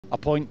a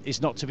point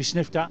is not to be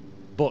sniffed at,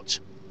 but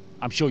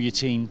I'm sure your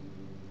team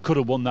could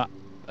have won that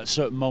at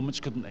certain moments,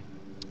 couldn't they?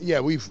 Yeah,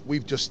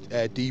 we've just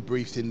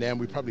debriefed in there, and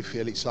we probably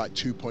feel it's like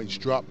 2 points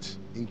dropped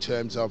in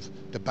terms of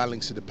the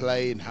balance of the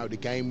play and how the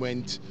game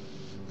went.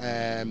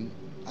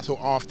 I thought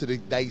after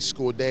they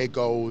scored their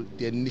goal,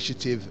 the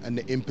initiative and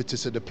the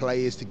impetus of the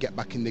players to get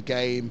back in the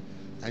game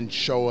and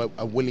show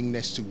a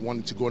willingness to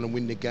want to go on and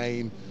win the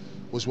game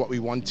was what we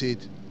wanted.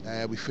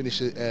 We finished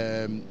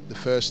the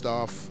first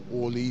half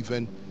all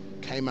even,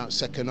 came out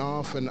second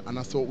half, and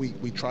I thought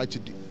we tried to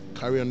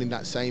carry on in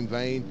that same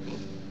vein.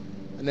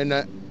 And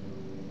then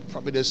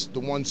probably the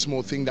one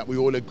small thing that we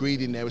all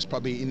agreed in there was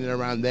probably in and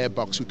around their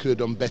box. We could have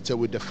done better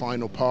with the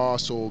final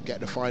pass or get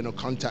the final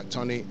contact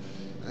on it.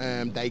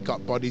 They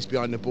got bodies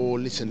behind the ball.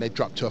 Listen, they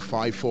dropped to a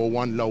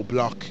 5-4-1 low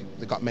block.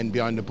 They got men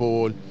behind the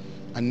ball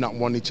and not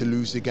wanting to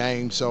lose the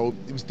game. So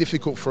it was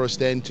difficult for us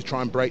then to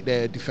try and break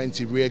their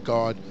defensive rear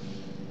guard.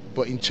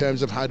 But in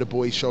terms of how the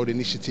boys showed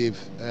initiative,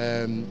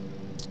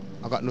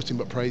 I got nothing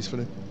but praise for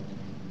them.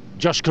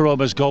 Josh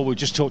Karoma's goal, we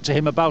just talked to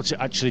him about it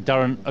actually,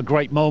 Darren. A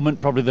great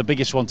moment, probably the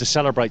biggest one to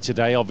celebrate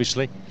today,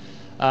 obviously.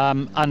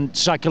 And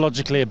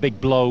psychologically a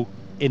big blow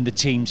in the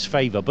team's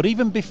favour. But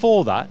even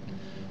before that,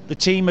 the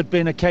team had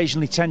been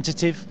occasionally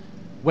tentative,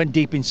 went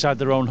deep inside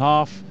their own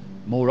half,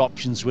 more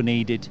options were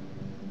needed.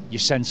 You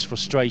sense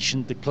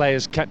frustration, the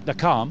players kept their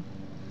calm,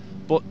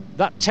 but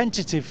that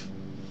tentative,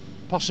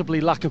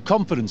 possibly lack of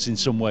confidence in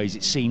some ways,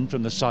 it seemed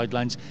from the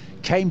sidelines,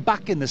 came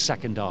back in the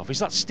second half. Is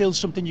that still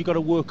something you've got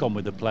to work on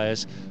with the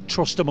players?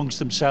 Trust amongst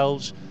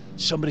themselves,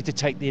 somebody to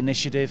take the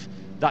initiative,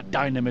 that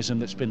dynamism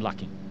that's been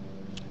lacking?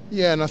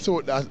 Yeah, and I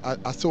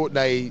thought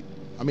they,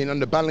 I mean, on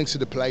the balance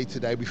of the play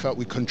today, we felt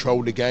we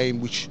controlled the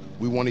game, which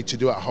we wanted to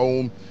do at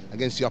home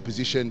against the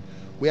opposition.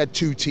 We had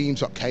two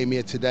teams that came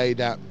here today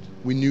that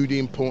we knew the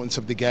importance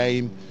of the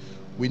game.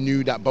 We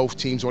knew that both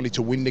teams wanted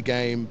to win the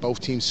game. Both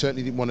teams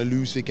certainly didn't want to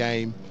lose the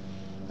game.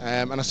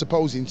 And I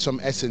suppose in some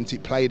essence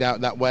it played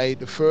out that way.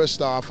 The first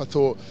half, I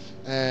thought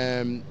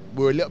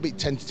we were a little bit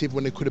tentative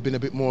when they could have been a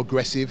bit more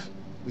aggressive.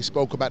 We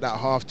spoke about that at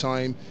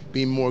half-time,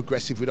 being more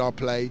aggressive with our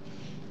play.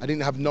 I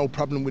didn't have no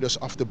problem with us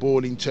off the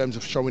ball in terms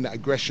of showing that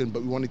aggression,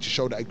 but we wanted to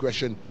show that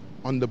aggression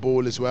on the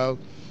ball as well.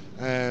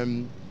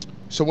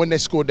 So when they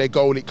scored their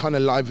goal, it kind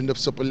of livened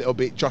us up a little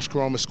bit. Josh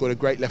Karoma scored a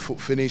great left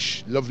foot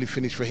finish, lovely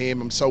finish for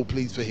him. I'm so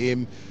pleased for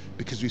him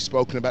because we've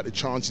spoken about the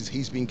chances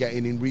he's been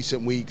getting in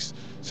recent weeks.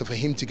 So for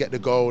him to get the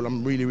goal,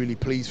 I'm really, really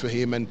pleased for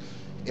him, and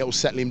it'll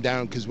settle him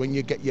down, because when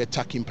you get your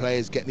attacking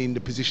players getting in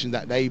the position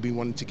that they've been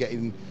wanting to get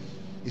in,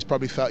 he's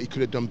probably felt he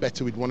could have done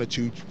better with one or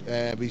two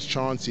of his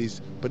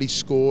chances, but he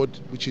scored,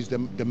 which is the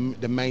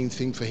main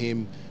thing for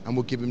him, and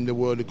will give him the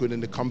world of good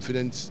and the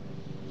confidence.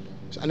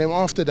 And then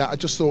after that, I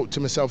just thought to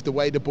myself, the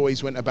way the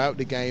boys went about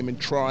the game and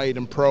tried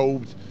and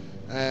probed,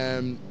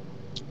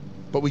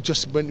 but we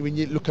just, when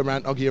you look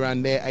around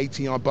their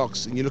 18-yard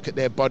box and you look at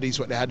their bodies,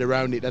 what they had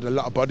around it, they had a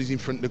lot of bodies in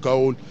front of the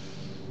goal.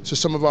 So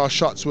some of our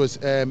shots was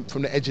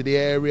from the edge of the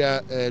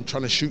area,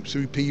 trying to shoot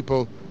through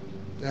people,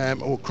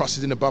 or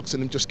crosses in the box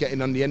and then just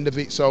getting on the end of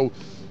it. So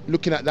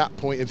looking at that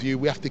point of view,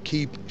 we have to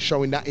keep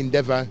showing that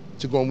endeavour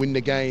to go and win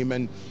the game.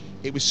 And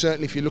it was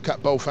certainly, if you look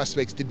at both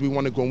aspects, did we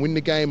want to go and win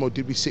the game, or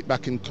did we sit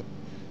back and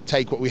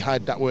take what we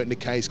had? That weren't the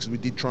case, because we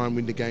did try and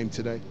win the game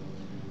today.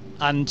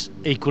 And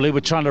equally, we're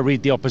trying to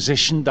read the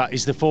opposition. That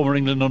is the former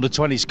England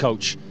under-20s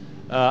coach,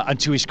 and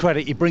to his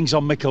credit, he brings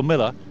on Mikel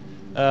Miller,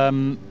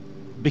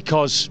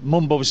 because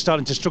Mumbo was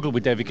starting to struggle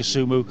with David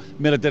Kasumu.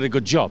 Miller did a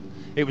good job.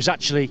 It was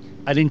actually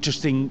an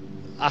interesting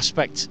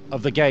aspect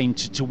of the game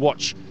to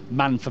watch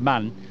man for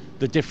man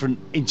the different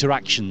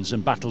interactions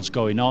and battles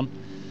going on.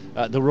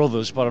 There were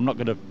others, but I'm not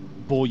going to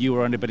bore you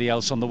or anybody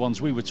else on the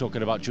ones we were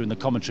talking about during the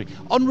commentary.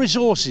 On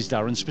resources,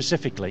 Darren,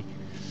 specifically,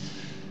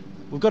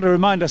 we've got to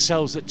remind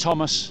ourselves that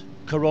Thomas,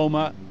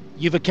 Karoma,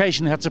 you've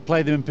occasionally had to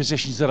play them in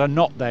positions that are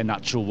not their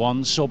natural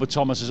ones. Sober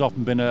Thomas has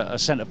often been a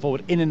centre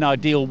forward. In an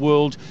ideal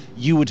world,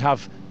 you would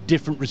have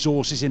different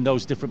resources in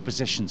those different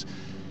positions.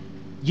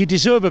 You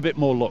deserve a bit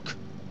more luck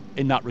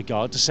in that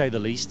regard, to say the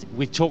least.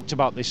 We've talked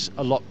about this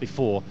a lot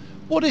before.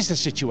 What is the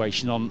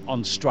situation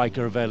on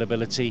striker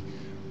availability?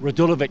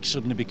 Radulovic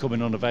suddenly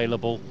becoming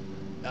unavailable.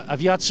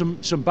 Have you had some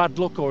bad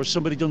luck, or has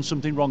somebody done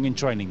something wrong in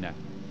training there?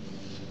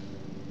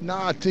 No,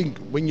 I think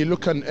when you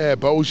look on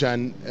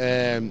Bojan,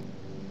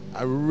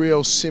 a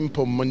real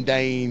simple,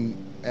 mundane,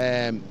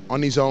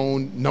 on his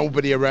own,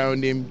 nobody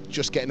around him,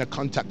 just getting a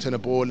contact on a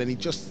ball, and he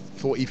just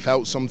thought he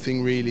felt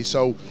something really.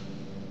 So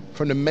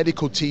from the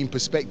medical team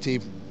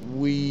perspective,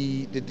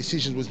 the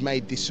decision was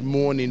made this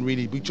morning,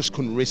 really. We just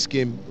couldn't risk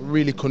him,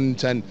 really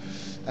couldn't. And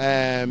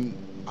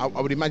I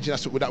would imagine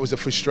that was a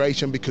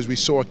frustration, because we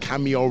saw a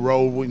cameo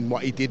role in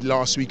what he did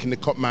last week in the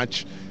cup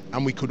match,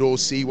 and we could all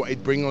see what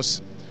he'd bring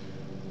us.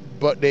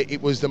 But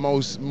it was the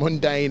most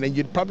mundane, and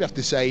you'd probably have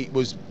to say it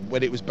was,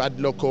 whether it was bad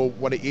luck or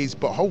what it is.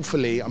 But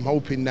hopefully, I'm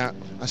hoping that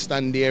I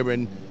stand here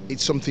and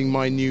it's something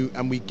minute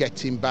and we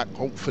get him back,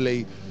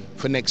 hopefully,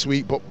 for next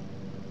week. But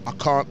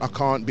I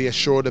can't be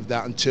assured of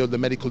that until the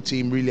medical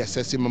team really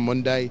assess him on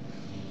Monday.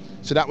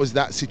 So that was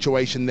that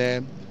situation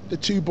there. the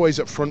two boys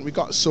up front, we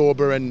got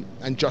Sorba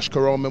and Josh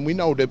Carome, and we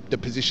know the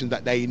position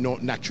that they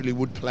not naturally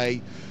would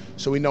play.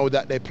 So we know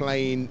that they're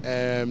playing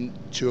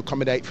to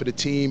accommodate for the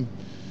team.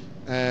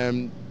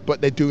 But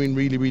they're doing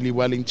really, really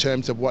well in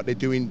terms of what they're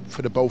doing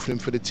for the both of them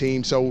for the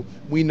team. So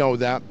we know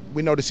that.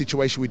 We know the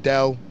situation with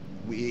Dell.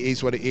 It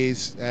is what it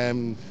is.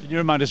 Can you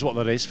remind us what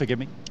that is? Forgive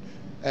me.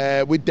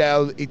 With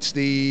Dell, it's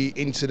the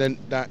incident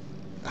that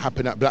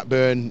happened at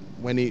Blackburn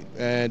when the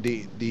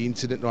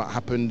incident that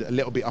happened a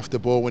little bit off the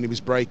ball when he was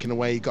breaking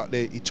away. He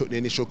took the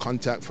initial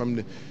contact from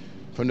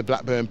the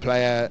Blackburn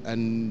player,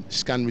 and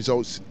scan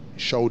results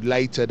showed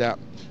later that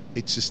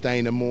it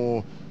sustained a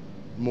more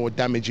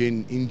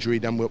damaging injury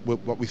than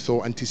what we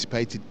thought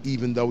anticipated,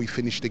 even though we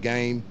finished the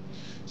game.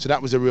 So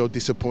that was a real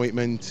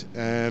disappointment.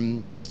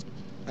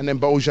 And then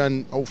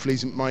Bojan, hopefully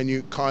isn't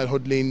minute. Kyle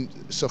Hudlin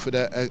suffered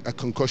a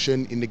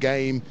concussion in the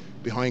game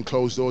behind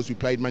closed doors. We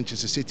played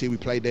Manchester City, we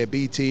played their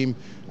B team.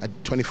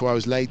 24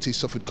 hours later, he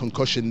suffered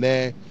concussion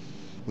there.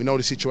 We know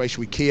the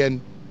situation with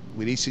Kian.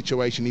 With his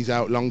situation, he's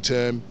out long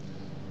term.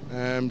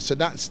 So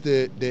that's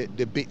the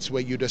bits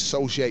where you'd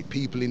associate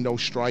people in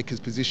those strikers'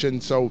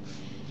 positions. So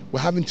we're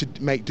having to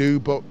make do,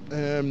 but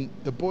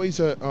the boys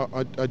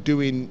are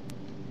doing.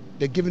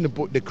 They're giving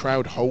the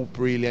crowd hope,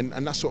 really,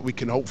 and that's what we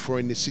can hope for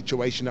in this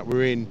situation that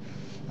we're in.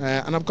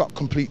 And I've got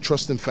complete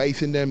trust and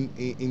faith in them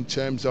in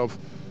terms of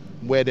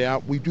where they are.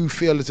 We do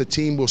feel as a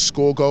team we'll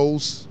score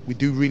goals. We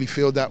do really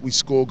feel that we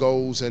score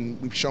goals, and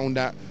we've shown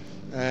that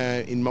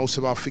in most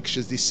of our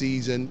fixtures this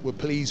season. We're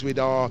pleased with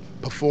our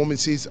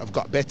performances. I've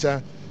got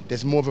better.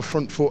 There's more of a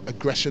front foot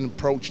aggression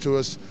approach to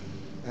us.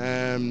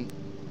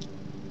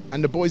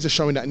 And the boys are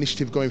showing that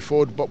initiative going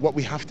forward, but what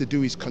we have to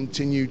do is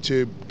continue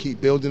to keep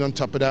building on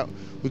top of that.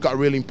 We've got a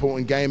really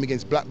important game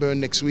against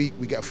Blackburn next week.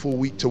 We get a full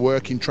week to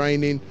work in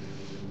training.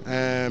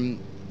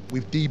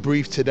 We've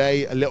debriefed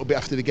today a little bit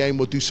after the game.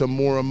 We'll do some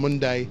more on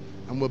Monday,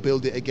 and we'll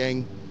build it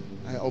again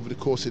over the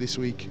course of this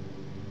week.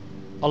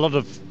 A lot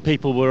of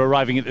people were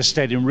arriving at the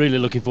stadium really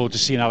looking forward to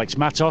seeing Alex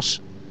Matos.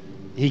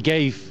 He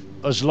gave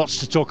us lots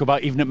to talk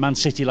about even at Man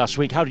City last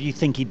week. How do you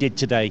think he did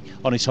today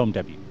on his home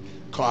debut?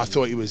 I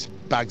thought he was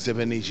bags of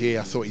energy.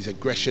 I thought his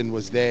aggression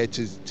was there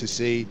to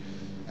see.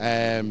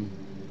 I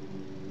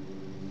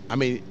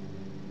mean,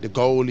 the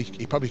goal,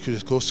 he probably could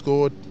have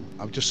scored.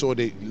 I just saw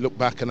the look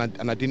back and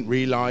I didn't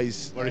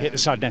realise. Where he hit the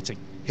side netting.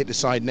 Hit the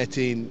side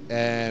netting.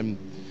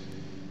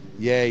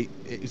 Yeah,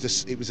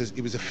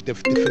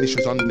 the finish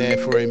was on there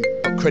for him.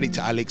 But credit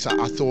to Alex.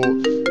 I thought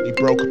he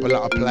broke up a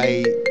lot of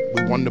play.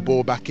 We won the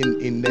ball back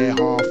in their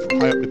half,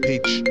 high up the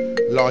pitch.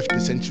 Large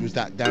percentage was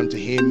that down to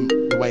him,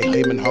 the way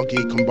him and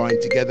Hoggy combined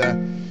together,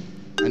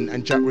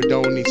 and Jack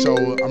Redoni. So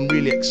I'm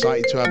really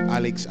excited to have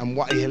Alex, and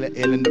what he'll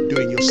end up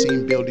doing, you'll see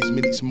him build his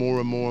minutes more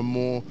and more and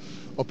more.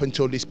 Up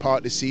until this part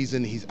of the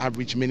season, his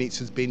average minutes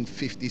has been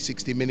 50,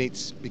 60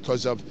 minutes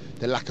because of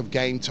the lack of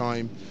game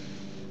time.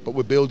 But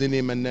we're building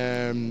him,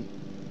 and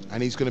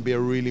he's going to be a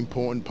really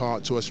important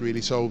part to us,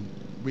 really. So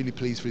really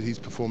pleased with his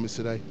performance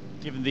today.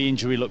 Given the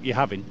injury look you're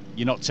having,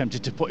 you're not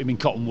tempted to put him in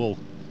cotton wool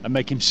and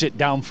make him sit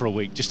down for a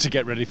week just to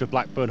get ready for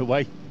Blackburn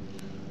away?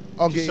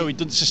 Okay. So he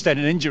doesn't sustain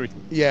an injury.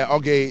 Yeah,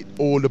 okay.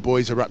 All the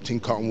boys are wrapped in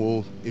cotton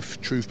wool, if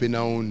truth be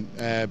known,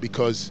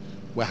 because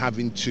we're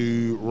having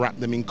to wrap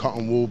them in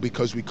cotton wool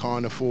because we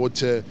can't afford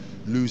to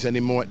lose any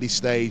more at this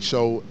stage.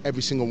 So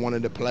every single one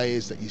of the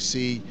players that you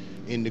see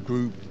in the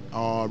group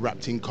are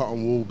wrapped in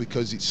cotton wool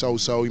because it's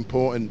so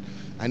important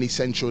and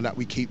essential that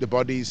we keep the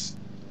bodies.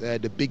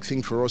 The big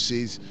thing for us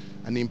is,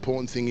 and the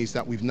important thing is,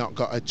 that we've not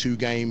got a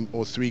 2-game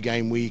or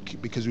 3-game week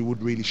because we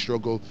would really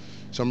struggle.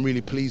 So I'm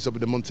really pleased over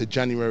the month of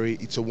January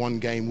it's a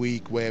 1-game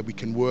week where we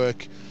can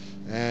work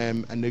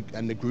and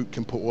the group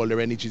can put all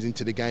their energies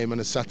into the game on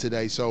a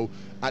Saturday. So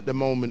at the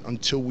moment,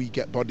 until we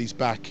get bodies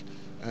back,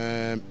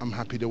 I'm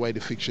happy the way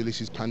the fixture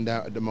list is panned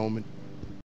out at the moment.